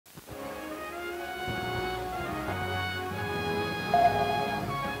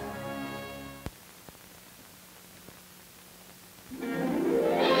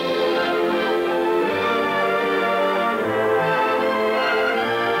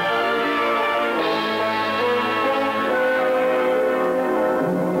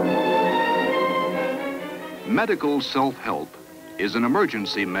Medical self-help is an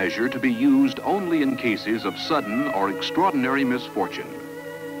emergency measure to be used only in cases of sudden or extraordinary misfortune.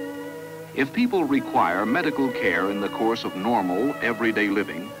 If people require medical care in the course of normal, everyday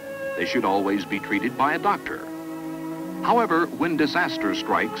living, they should always be treated by a doctor. However, when disaster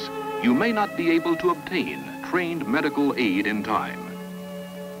strikes, you may not be able to obtain trained medical aid in time.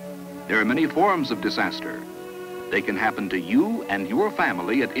 There are many forms of disaster. They can happen to you and your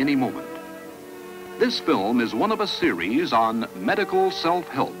family at any moment. This film is one of a series on medical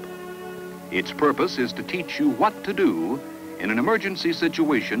self-help. Its purpose is to teach you what to do in an emergency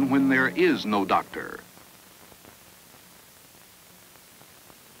situation when there is no doctor.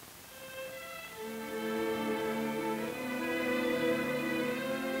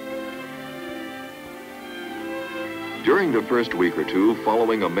 During the first week or two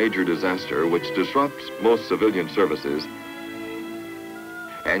following a major disaster which disrupts most civilian services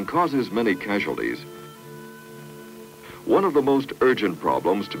and causes many casualties, one of the most urgent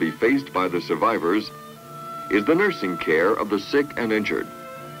problems to be faced by the survivors is the nursing care of the sick and injured.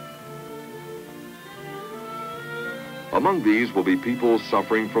 Among these will be people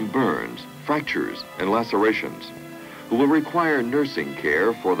suffering from burns, fractures, and lacerations, who will require nursing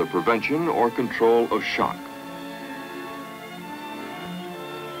care for the prevention or control of shock.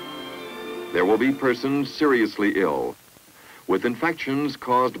 There will be persons seriously ill, with infections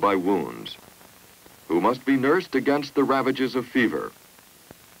caused by wounds, who must be nursed against the ravages of fever.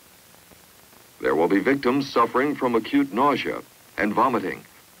 There will be victims suffering from acute nausea and vomiting,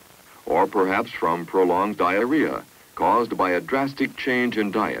 or perhaps from prolonged diarrhea caused by a drastic change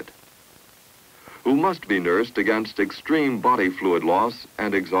in diet, who must be nursed against extreme body fluid loss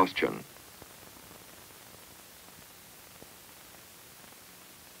and exhaustion.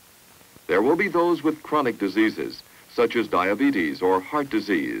 There will be those with chronic diseases, such as diabetes or heart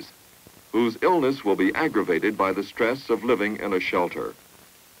disease, whose illness will be aggravated by the stress of living in a shelter,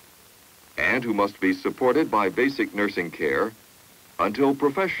 and who must be supported by basic nursing care until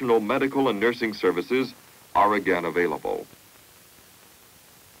professional medical and nursing services are again available.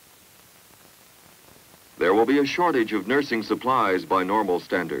 There will be a shortage of nursing supplies by normal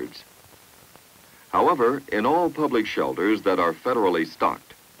standards. However, in all public shelters that are federally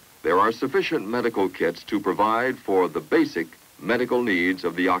stocked, there are sufficient medical kits to provide for the basic medical needs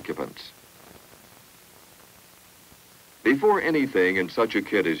of the occupants. Before anything in such a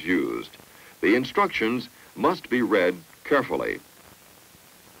kit is used, the instructions must be read carefully.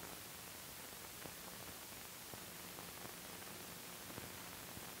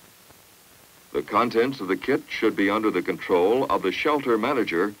 The contents of the kit should be under the control of the shelter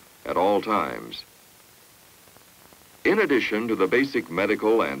manager at all times. In addition to the basic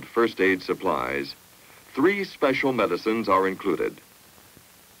medical and first aid supplies, 3 special medicines are included.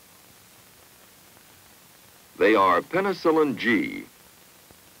 They are Penicillin G,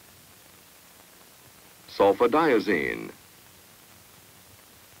 Sulfadiazine,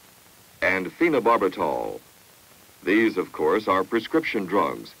 and Phenobarbital. These, of course, are prescription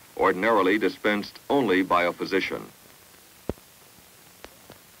drugs, ordinarily dispensed only by a physician.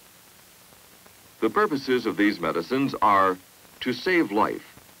 The purposes of these medicines are to save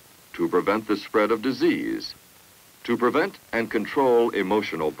life, to prevent the spread of disease, to prevent and control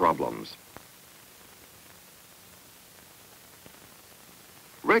emotional problems.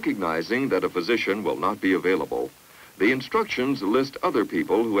 Recognizing that a physician will not be available, the instructions list other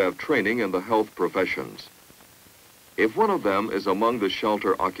people who have training in the health professions. If one of them is among the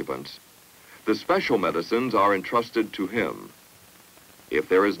shelter occupants, the special medicines are entrusted to him. If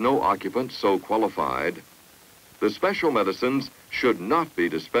there is no occupant so qualified, the special medicines should not be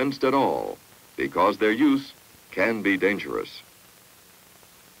dispensed at all because their use can be dangerous.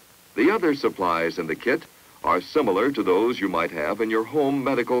 The other supplies in the kit are similar to those you might have in your home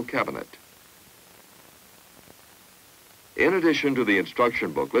medical cabinet. In addition to the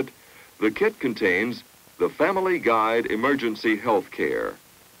instruction booklet, the kit contains the Family Guide Emergency Health Care,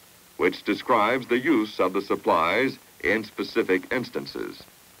 which describes the use of the supplies in specific instances.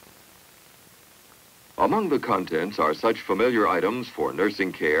 Among the contents are such familiar items for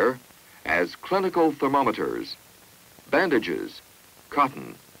nursing care as clinical thermometers, bandages,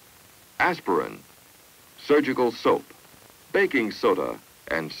 cotton, aspirin, surgical soap, baking soda,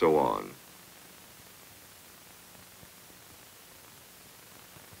 and so on.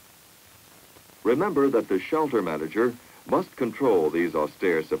 Remember that the shelter manager must control these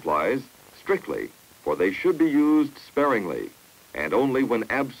austere supplies strictly, for they should be used sparingly and only when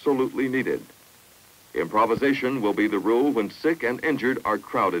absolutely needed. Improvisation will be the rule when sick and injured are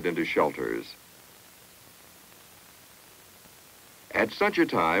crowded into shelters. At such a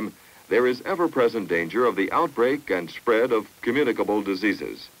time, there is ever-present danger of the outbreak and spread of communicable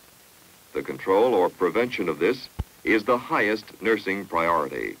diseases. The control or prevention of this is the highest nursing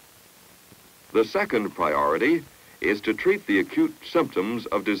priority. The second priority is to treat the acute symptoms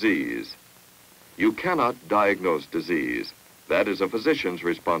of disease. You cannot diagnose disease. That is a physician's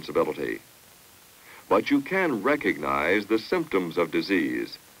responsibility. But you can recognize the symptoms of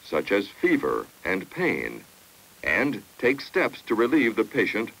disease, such as fever and pain, and take steps to relieve the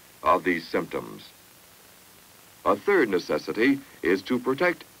patient of these symptoms. A third necessity is to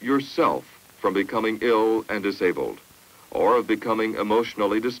protect yourself from becoming ill and disabled, or of becoming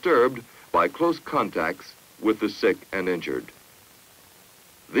emotionally disturbed by close contacts with the sick and injured.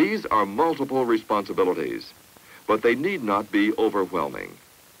 These are multiple responsibilities, but they need not be overwhelming.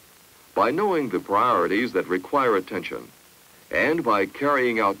 By knowing the priorities that require attention, and by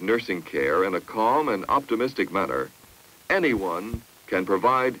carrying out nursing care in a calm and optimistic manner, anyone can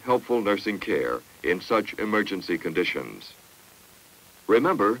provide helpful nursing care in such emergency conditions.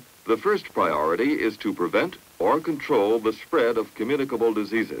 Remember, the first priority is to prevent or control the spread of communicable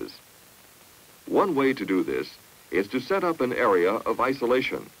diseases. One way to do this is to set up an area of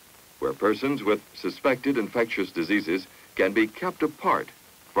isolation where persons with suspected infectious diseases can be kept apart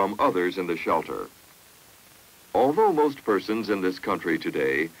from others in the shelter. Although most persons in this country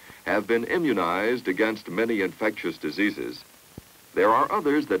today have been immunized against many infectious diseases, there are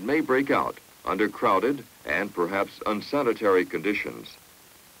others that may break out under crowded and perhaps unsanitary conditions.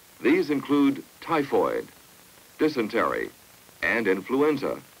 These include typhoid, dysentery, and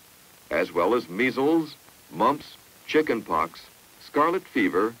influenza, as well as measles, mumps, chickenpox, scarlet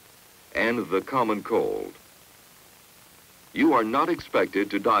fever, and the common cold. You are not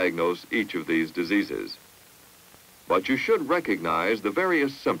expected to diagnose each of these diseases, but you should recognize the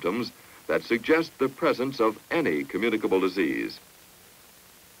various symptoms that suggest the presence of any communicable disease.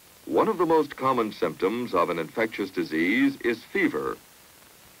 One of the most common symptoms of an infectious disease is fever.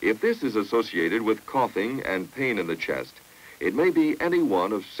 If this is associated with coughing and pain in the chest, it may be any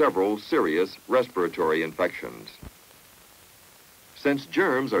one of several serious respiratory infections. Since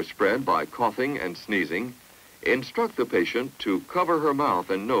germs are spread by coughing and sneezing, instruct the patient to cover her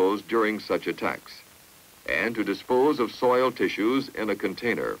mouth and nose during such attacks, and to dispose of soiled tissues in a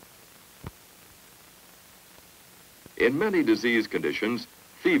container. In many disease conditions,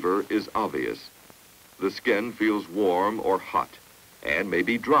 fever is obvious. The skin feels warm or hot, and may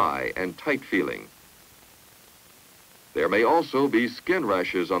be dry and tight feeling. There may also be skin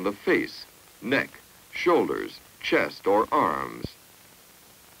rashes on the face, neck, shoulders, chest, or arms.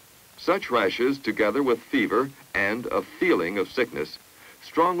 Such rashes, together with fever and a feeling of sickness,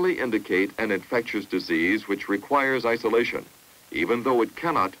 strongly indicate an infectious disease which requires isolation, even though it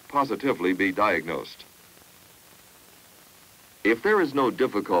cannot positively be diagnosed. If there is no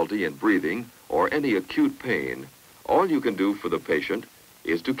difficulty in breathing or any acute pain, all you can do for the patient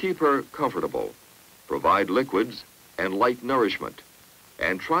is to keep her comfortable, provide liquids and light nourishment,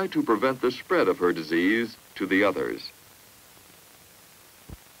 and try to prevent the spread of her disease to the others.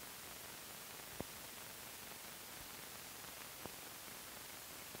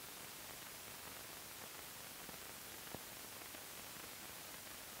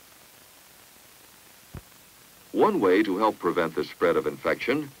 One way to help prevent the spread of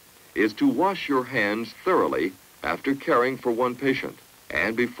infection is to wash your hands thoroughly after caring for one patient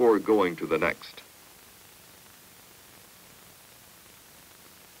and before going to the next.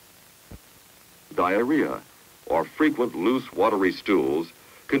 Diarrhea, or frequent loose watery stools,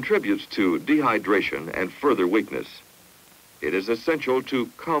 contributes to dehydration and further weakness. It is essential to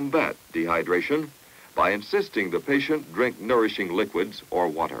combat dehydration by insisting the patient drink nourishing liquids or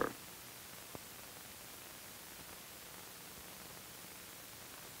water.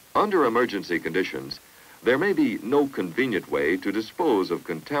 Under emergency conditions, there may be no convenient way to dispose of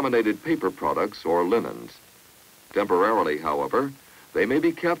contaminated paper products or linens. Temporarily, however, they may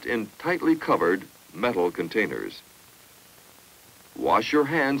be kept in tightly covered metal containers. Wash your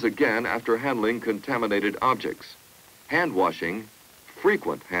hands again after handling contaminated objects. Hand washing,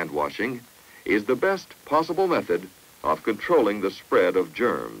 frequent hand washing, is the best possible method of controlling the spread of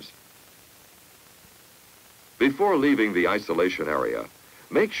germs. Before leaving the isolation area,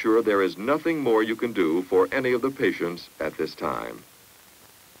 make sure there is nothing more you can do for any of the patients at this time.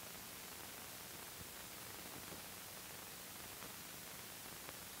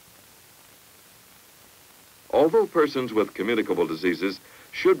 Although persons with communicable diseases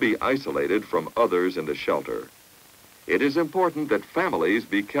should be isolated from others in the shelter, it is important that families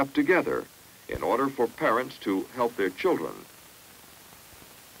be kept together in order for parents to help their children,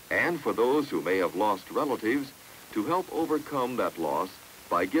 and for those who may have lost relatives to help overcome that loss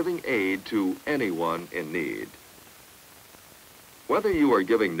by giving aid to anyone in need. Whether you are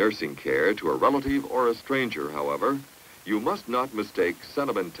giving nursing care to a relative or a stranger, however, you must not mistake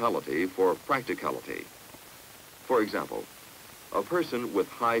sentimentality for practicality. For example, a person with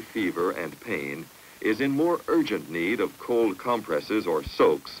high fever and pain is in more urgent need of cold compresses or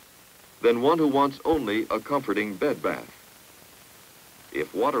soaks than one who wants only a comforting bed bath.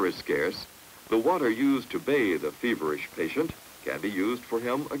 If water is scarce, the water used to bathe a feverish patient can be used for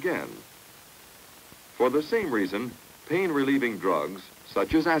him again. For the same reason, pain-relieving drugs,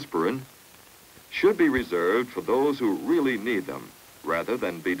 such as aspirin, should be reserved for those who really need them, rather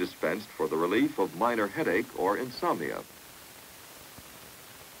than be dispensed for the relief of minor headache or insomnia.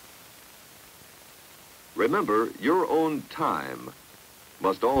 Remember, your own time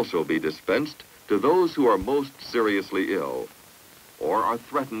must also be dispensed to those who are most seriously ill or are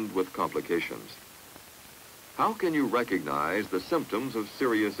threatened with complications. How can you recognize the symptoms of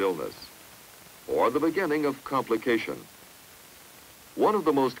serious illness or the beginning of complication? One of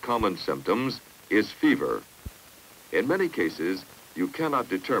the most common symptoms is fever. In many cases, you cannot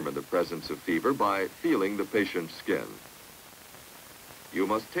determine the presence of fever by feeling the patient's skin. You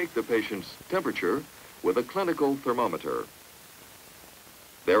must take the patient's temperature with a clinical thermometer.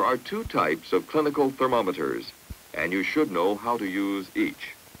 There are two types of clinical thermometers, and you should know how to use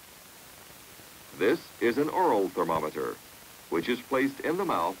each. This is an oral thermometer, which is placed in the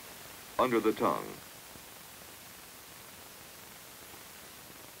mouth under the tongue.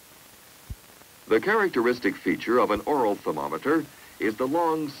 The characteristic feature of an oral thermometer is the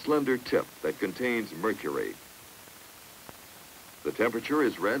long, slender tip that contains mercury. The temperature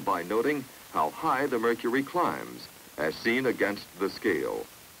is read by noting how high the mercury climbs, as seen against the scale.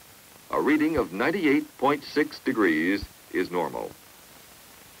 A reading of 98.6 degrees is normal.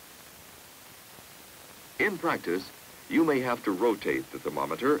 In practice, you may have to rotate the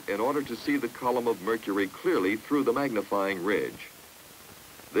thermometer in order to see the column of mercury clearly through the magnifying ridge.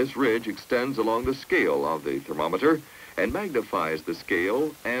 This ridge extends along the scale of the thermometer and magnifies the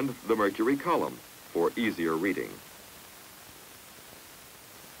scale and the mercury column for easier reading.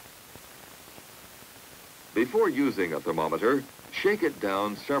 Before using a thermometer, shake it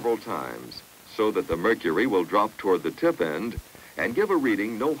down several times so that the mercury will drop toward the tip end and give a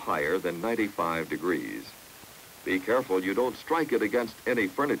reading no higher than 95 degrees. Be careful you don't strike it against any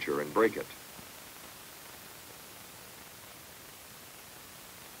furniture and break it.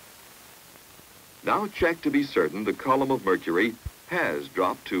 Now check to be certain the column of mercury has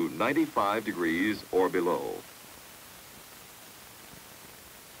dropped to 95 degrees or below.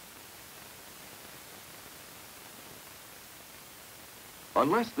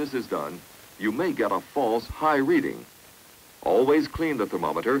 Unless this is done, you may get a false high reading. Always clean the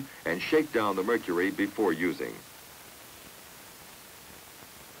thermometer and shake down the mercury before using.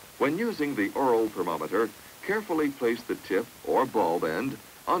 When using the oral thermometer, carefully place the tip or bulb end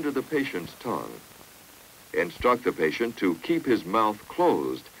under the patient's tongue. Instruct the patient to keep his mouth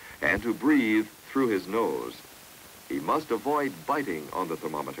closed and to breathe through his nose. He must avoid biting on the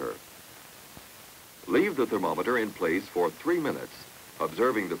thermometer. Leave the thermometer in place for 3 minutes,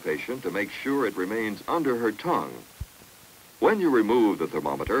 observing the patient to make sure it remains under her tongue. When you remove the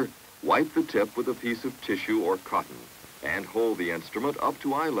thermometer, wipe the tip with a piece of tissue or cotton and hold the instrument up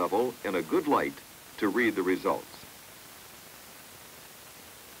to eye level in a good light to read the results.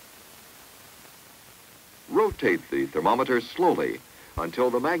 Rotate the thermometer slowly until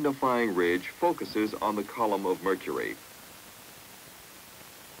the magnifying ridge focuses on the column of mercury.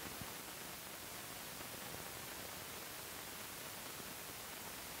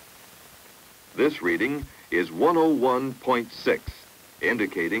 This reading is 101.6,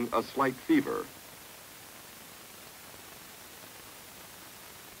 indicating a slight fever.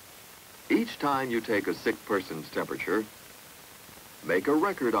 Each time you take a sick person's temperature, make a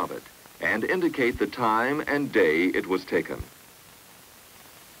record of it and indicate the time and day it was taken.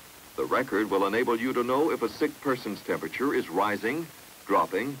 The record will enable you to know if a sick person's temperature is rising,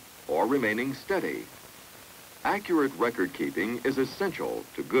 dropping, or remaining steady. Accurate record keeping is essential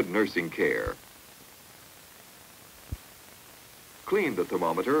to good nursing care. Clean the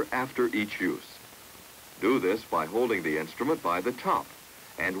thermometer after each use. Do this by holding the instrument by the top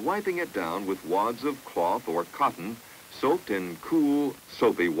and wiping it down with wads of cloth or cotton soaked in cool,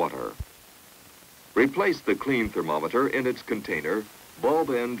 soapy water. Replace the clean thermometer in its container, bulb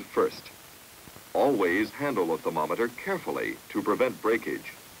end first. Always handle a thermometer carefully to prevent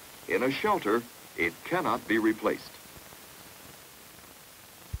breakage. In a shelter, it cannot be replaced.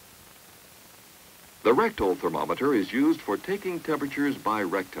 The rectal thermometer is used for taking temperatures by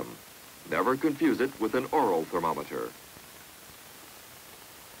rectum. Never confuse it with an oral thermometer.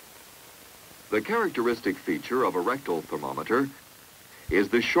 The characteristic feature of a rectal thermometer is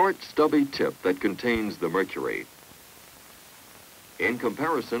the short, stubby tip that contains the mercury. In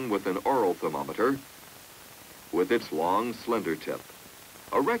comparison with an oral thermometer, with its long, slender tip,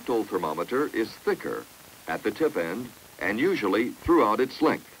 a rectal thermometer is thicker at the tip end and usually throughout its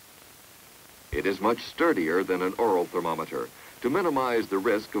length. It is much sturdier than an oral thermometer to minimize the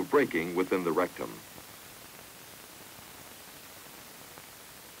risk of breaking within the rectum.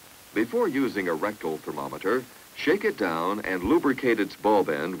 Before using a rectal thermometer, shake it down and lubricate its bulb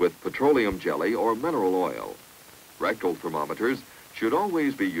end with petroleum jelly or mineral oil. Rectal thermometers should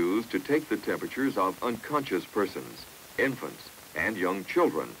always be used to take the temperatures of unconscious persons, infants, and young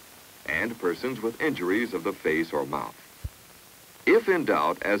children, and persons with injuries of the face or mouth. If in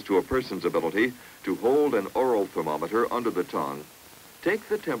doubt as to a person's ability to hold an oral thermometer under the tongue, take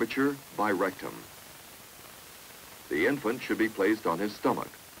the temperature by rectum. The infant should be placed on his stomach.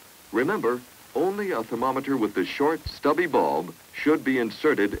 Remember, only a thermometer with the short, stubby bulb should be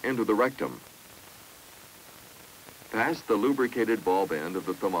inserted into the rectum. Pass the lubricated bulb end of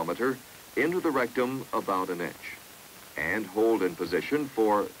the thermometer into the rectum about an inch and hold in position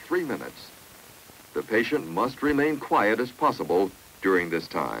for 3 minutes. The patient must remain quiet as possible during this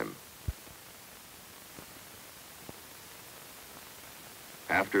time.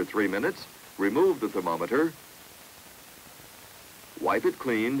 After 3 minutes, remove the thermometer, wipe it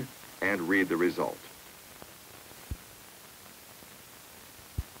clean, and read the result.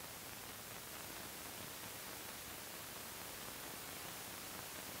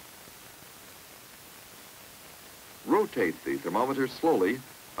 Rotate the thermometer slowly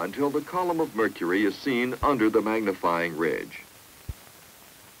until the column of mercury is seen under the magnifying ridge.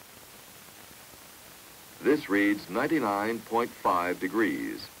 This reads 99.5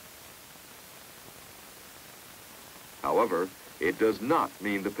 degrees. However, it does not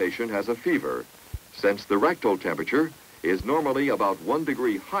mean the patient has a fever, since the rectal temperature is normally about 1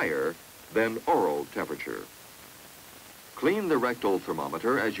 degree higher than oral temperature. Clean the rectal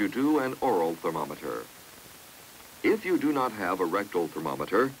thermometer as you do an oral thermometer. If you do not have a rectal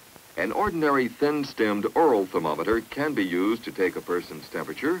thermometer, an ordinary thin-stemmed oral thermometer can be used to take a person's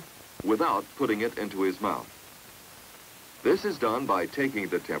temperature without putting it into his mouth. This is done by taking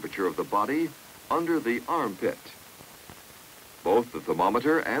the temperature of the body under the armpit. Both the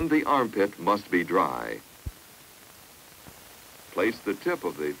thermometer and the armpit must be dry. Place the tip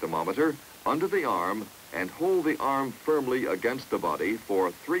of the thermometer under the arm and hold the arm firmly against the body for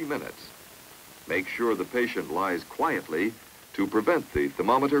 3 minutes. Make sure the patient lies quietly to prevent the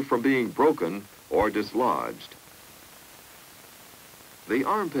thermometer from being broken or dislodged. The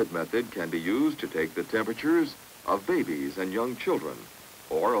armpit method can be used to take the temperatures of babies and young children,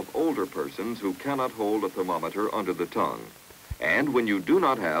 or of older persons who cannot hold a thermometer under the tongue, and when you do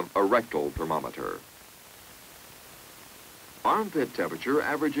not have a rectal thermometer. Armpit temperature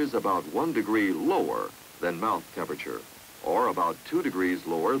averages about 1 degree lower than mouth temperature, or about 2 degrees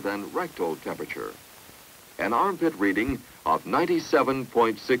lower than rectal temperature. An armpit reading of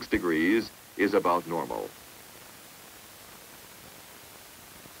 97.6 degrees is about normal.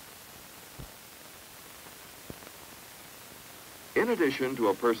 In addition to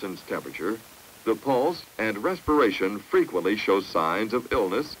a person's temperature, the pulse and respiration frequently show signs of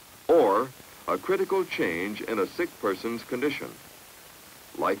illness or a critical change in a sick person's condition.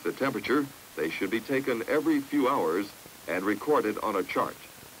 Like the temperature, they should be taken every few hours and recorded on a chart.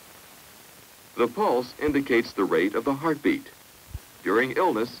 The pulse indicates the rate of the heartbeat. During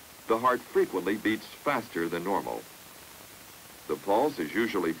illness, the heart frequently beats faster than normal. The pulse is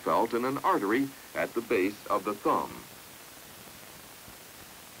usually felt in an artery at the base of the thumb.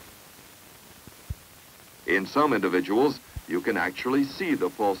 In some individuals, you can actually see the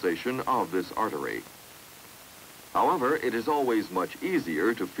pulsation of this artery. However, it is always much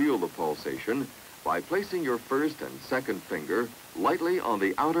easier to feel the pulsation by placing your first and second finger lightly on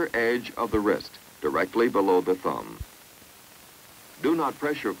the outer edge of the wrist, directly below the thumb. Do not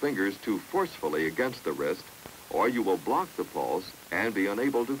press your fingers too forcefully against the wrist, or you will block the pulse and be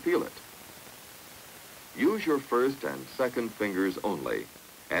unable to feel it. Use your first and second fingers only,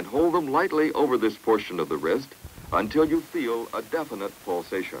 and hold them lightly over this portion of the wrist until you feel a definite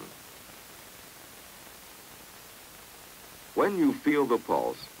pulsation. When you feel the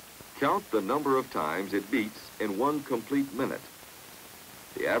pulse, count the number of times it beats in 1 complete minute.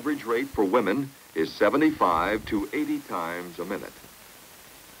 The average rate for women is 75 to 80 times a minute.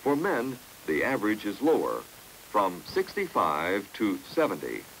 For men, the average is lower, from 65 to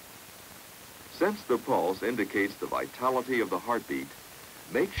 70. Since the pulse indicates the vitality of the heartbeat,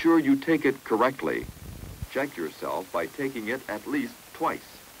 make sure you take it correctly. Check yourself by taking it at least twice.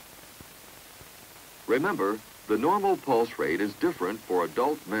 Remember, the normal pulse rate is different for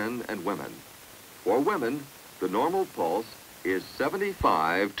adult men and women. For women, the normal pulse is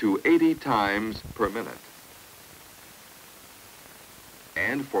 75 to 80 times per minute.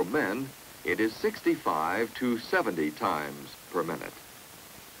 And for men, it is 65 to 70 times per minute.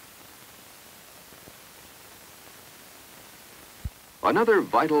 Another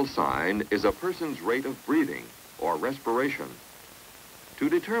vital sign is a person's rate of breathing, or respiration. To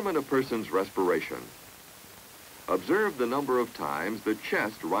determine a person's respiration, observe the number of times the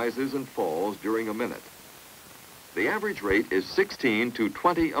chest rises and falls during a minute. The average rate is 16 to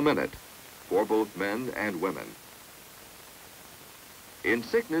 20 a minute for both men and women. In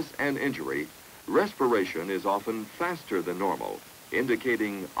sickness and injury, respiration is often faster than normal,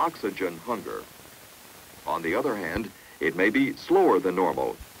 indicating oxygen hunger. On the other hand, it may be slower than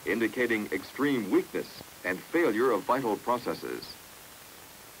normal, indicating extreme weakness and failure of vital processes.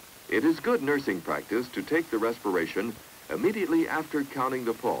 It is good nursing practice to take the respiration immediately after counting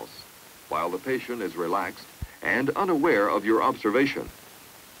the pulse, while the patient is relaxed and unaware of your observation.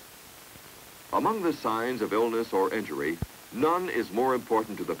 Among the signs of illness or injury, none is more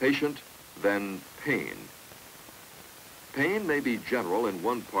important to the patient than pain. Pain may be general in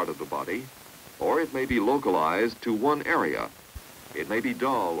one part of the body, or it may be localized to one area. It may be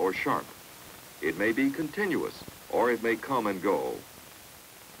dull or sharp. It may be continuous, or it may come and go.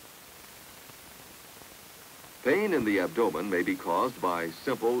 Pain in the abdomen may be caused by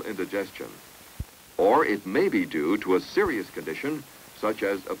simple indigestion, or it may be due to a serious condition such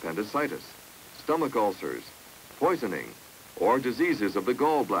as appendicitis, stomach ulcers, poisoning, or diseases of the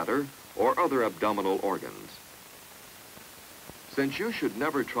gallbladder or other abdominal organs. Since you should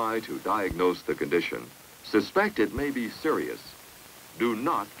never try to diagnose the condition, suspect it may be serious, do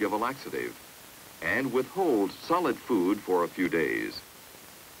not give a laxative, and withhold solid food for a few days.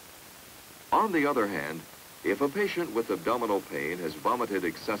 On the other hand, if a patient with abdominal pain has vomited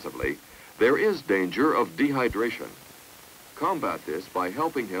excessively, there is danger of dehydration. Combat this by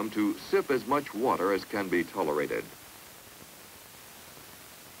helping him to sip as much water as can be tolerated.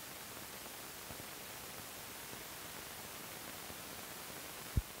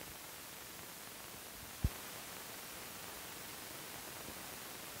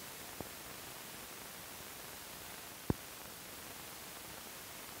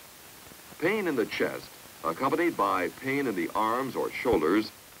 Pain in the chest, accompanied by pain in the arms or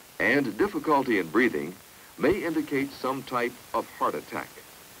shoulders, and difficulty in breathing, may indicate some type of heart attack.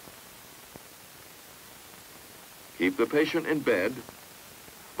 Keep the patient in bed,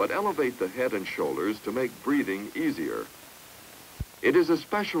 but elevate the head and shoulders to make breathing easier. It is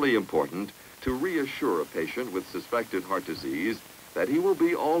especially important to reassure a patient with suspected heart disease that he will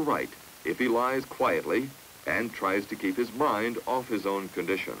be all right if he lies quietly and tries to keep his mind off his own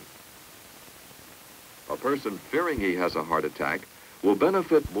condition. A person fearing he has a heart attack will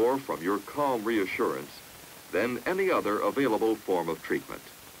benefit more from your calm reassurance than any other available form of treatment.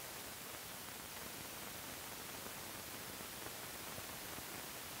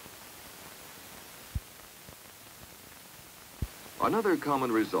 Another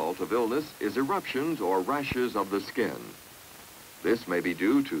common result of illness is eruptions or rashes of the skin. This may be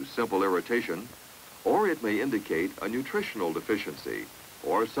due to simple irritation, or it may indicate a nutritional deficiency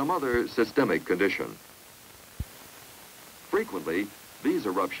or some other systemic condition. Frequently, these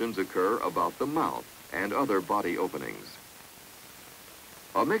eruptions occur about the mouth and other body openings.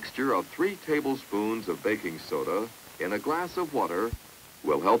 A mixture of 3 tablespoons of baking soda in a glass of water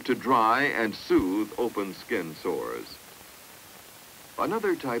will help to dry and soothe open skin sores.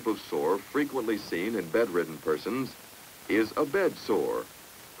 Another type of sore frequently seen in bedridden persons is a bed sore,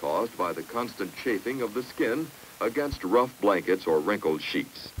 caused by the constant chafing of the skin against rough blankets or wrinkled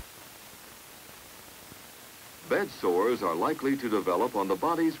sheets. Bed sores are likely to develop on the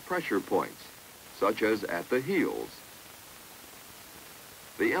body's pressure points, such as at the heels,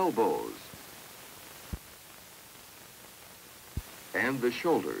 the elbows, and the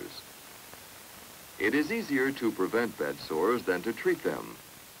shoulders. It is easier to prevent bed sores than to treat them.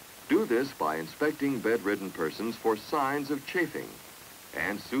 Do this by inspecting bedridden persons for signs of chafing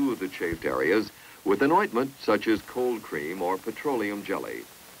and soothe the chafed areas with an ointment such as cold cream or petroleum jelly.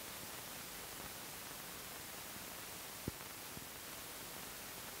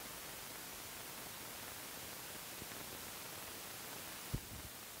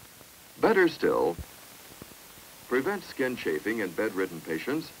 Better still, prevent skin chafing in bedridden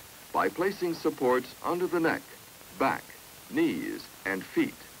patients by placing supports under the neck, back, knees, and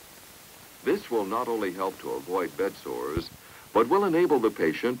feet. This will not only help to avoid bed sores, but will enable the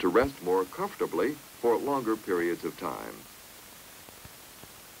patient to rest more comfortably for longer periods of time.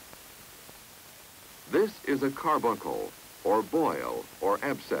 This is a carbuncle, or boil, or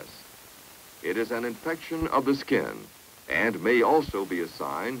abscess. It is an infection of the skin and may also be a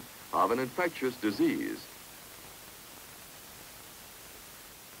sign of an infectious disease.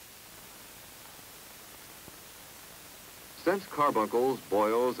 Since carbuncles,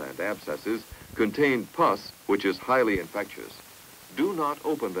 boils, and abscesses contain pus, which is highly infectious, do not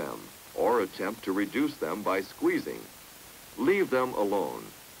open them or attempt to reduce them by squeezing. Leave them alone.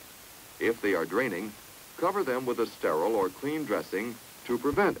 If they are draining, cover them with a sterile or clean dressing to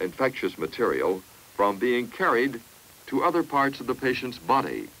prevent infectious material from being carried to other parts of the patient's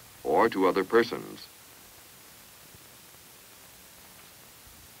body or to other persons.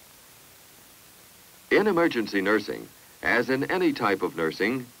 In emergency nursing, as in any type of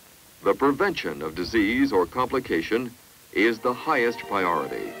nursing, the prevention of disease or complication is the highest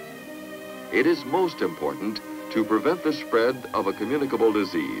priority. It is most important to prevent the spread of a communicable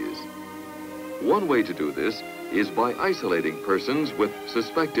disease. One way to do this is by isolating persons with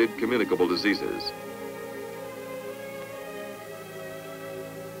suspected communicable diseases.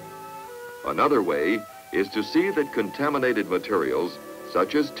 Another way is to see that contaminated materials,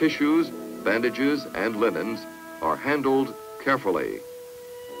 such as tissues, bandages, and linens, are handled carefully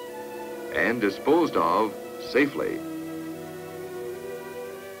and disposed of safely.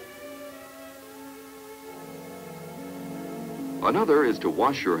 Another is to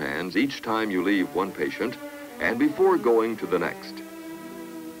wash your hands each time you leave one patient and before going to the next.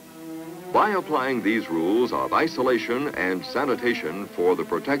 By applying these rules of isolation and sanitation for the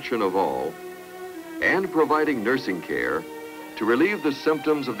protection of all, and providing nursing care to relieve the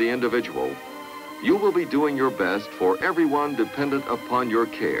symptoms of the individual, you will be doing your best for everyone dependent upon your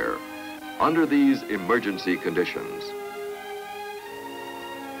care under these emergency conditions.